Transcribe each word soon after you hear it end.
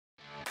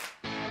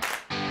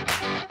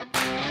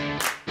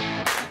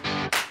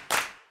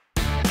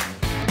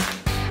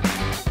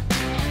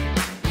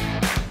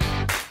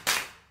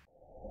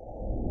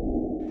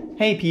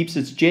Hey peeps,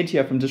 it's Jed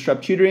here from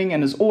Disrupt Tutoring,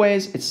 and as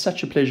always, it's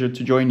such a pleasure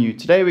to join you.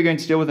 Today we're going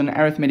to deal with an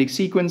arithmetic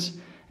sequence,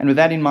 and with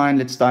that in mind,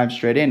 let's dive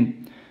straight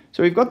in.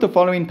 So we've got the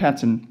following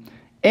pattern: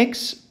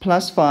 x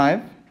plus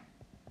 5,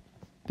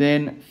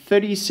 then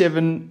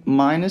 37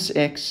 minus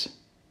x,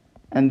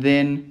 and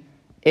then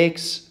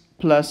x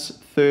plus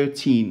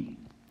 13.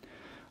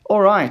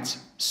 Alright,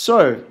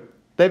 so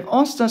they've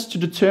asked us to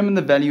determine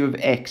the value of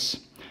x.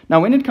 Now,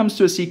 when it comes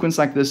to a sequence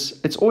like this,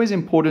 it's always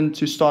important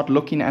to start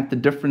looking at the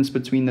difference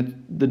between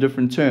the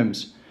different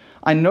terms.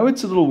 I know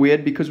it's a little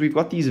weird because we've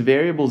got these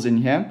variables in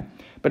here,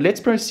 but let's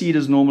proceed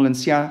as normal and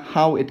see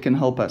how it can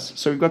help us.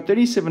 So we've got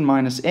 37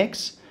 minus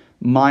x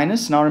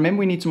minus, now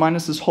remember we need to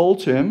minus this whole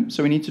term,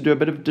 so we need to do a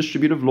bit of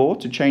distributive law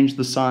to change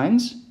the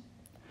signs.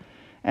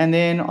 And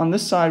then on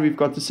this side, we've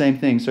got the same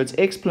thing. So it's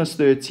x plus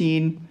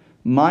 13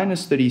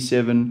 minus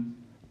 37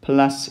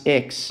 plus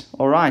x.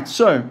 All right,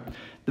 so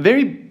the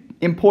very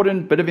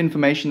important bit of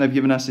information they've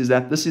given us is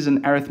that this is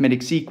an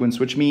arithmetic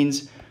sequence, which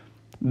means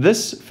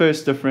this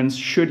first difference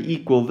should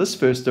equal this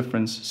first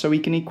difference. So we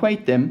can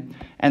equate them,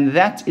 and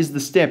that is the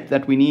step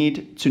that we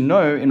need to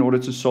know in order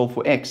to solve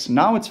for x.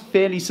 Now it's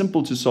fairly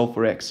simple to solve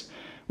for x.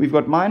 We've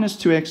got minus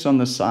 2x on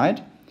this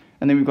side,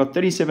 and then we've got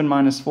 37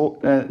 minus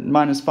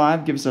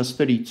 5 gives us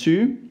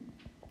 32.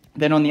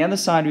 Then on the other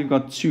side, we've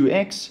got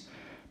 2x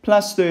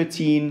plus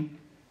 13,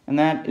 and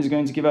that is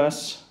going to give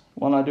us,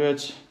 while I do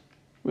it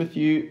with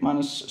you,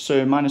 minus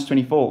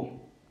 24.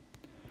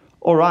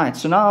 All right,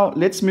 so now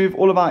let's move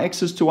all of our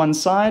x's to one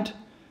side.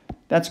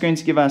 That's going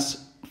to give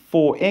us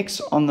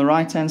 4x on the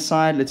right hand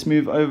side. Let's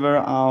move over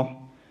our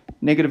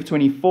negative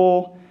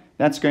 24.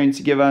 That's going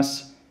to give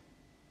us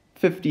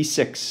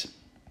 56.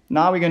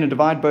 Now we're going to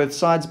divide both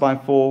sides by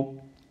 4.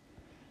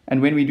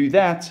 And when we do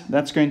that,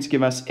 that's going to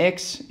give us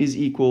x is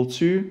equal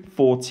to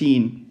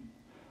 14.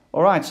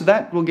 All right, so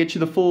that will get you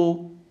the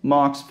full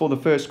marks for the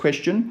first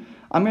question.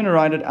 I'm going to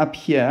write it up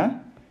here,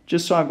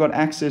 just so I've got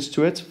access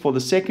to it for the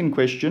second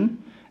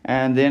question,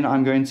 and then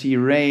I'm going to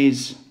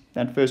erase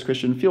that first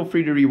question. Feel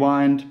free to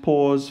rewind,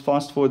 pause,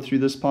 fast forward through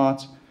this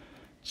part.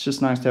 It's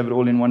just nice to have it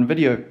all in one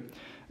video.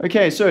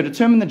 Okay, so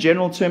determine the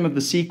general term of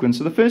the sequence.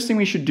 So the first thing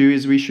we should do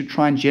is we should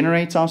try and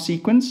generate our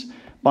sequence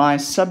by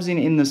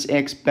subsing in this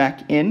x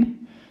back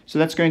in. So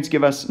that's going to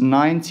give us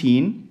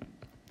 19.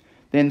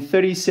 Then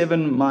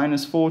 37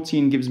 minus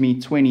 14 gives me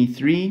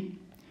 23.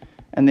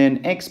 And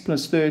then x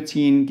plus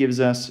 13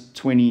 gives us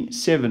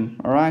 27.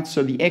 All right,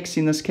 so the x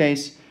in this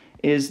case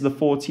is the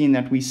 14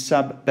 that we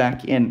sub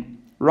back in.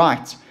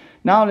 Right,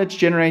 now let's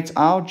generate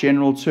our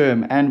general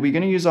term. And we're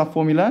going to use our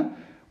formula,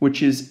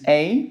 which is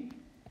a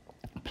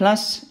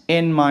plus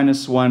n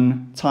minus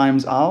 1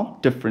 times our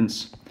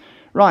difference.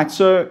 Right,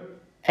 so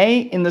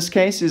a in this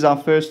case is our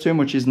first term,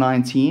 which is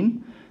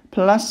 19,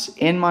 plus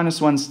n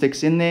minus 1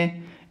 sticks in there.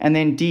 And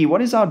then d,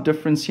 what is our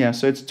difference here?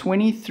 So it's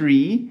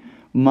 23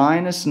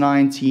 minus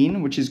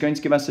 19, which is going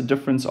to give us a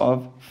difference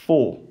of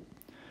 4.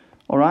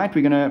 All right,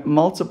 we're going to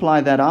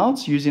multiply that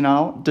out using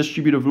our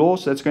distributive law.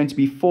 So that's going to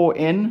be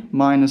 4n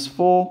minus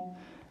 4.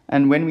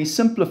 And when we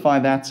simplify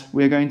that,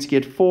 we're going to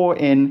get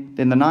 4n,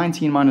 then the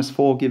 19 minus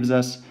 4 gives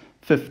us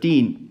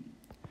 15.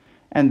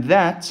 And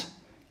that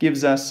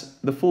gives us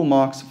the full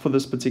marks for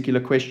this particular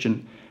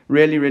question.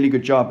 Really, really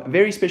good job. A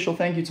very special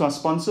thank you to our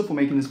sponsor for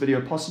making this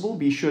video possible.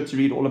 Be sure to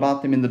read all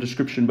about them in the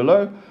description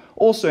below.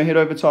 Also, head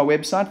over to our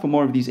website for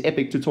more of these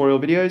epic tutorial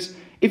videos.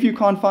 If you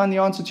can't find the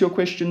answer to your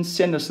question,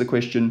 send us the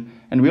question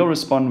and we'll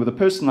respond with a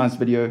personalized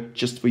video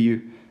just for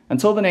you.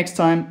 Until the next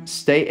time,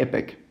 stay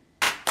epic.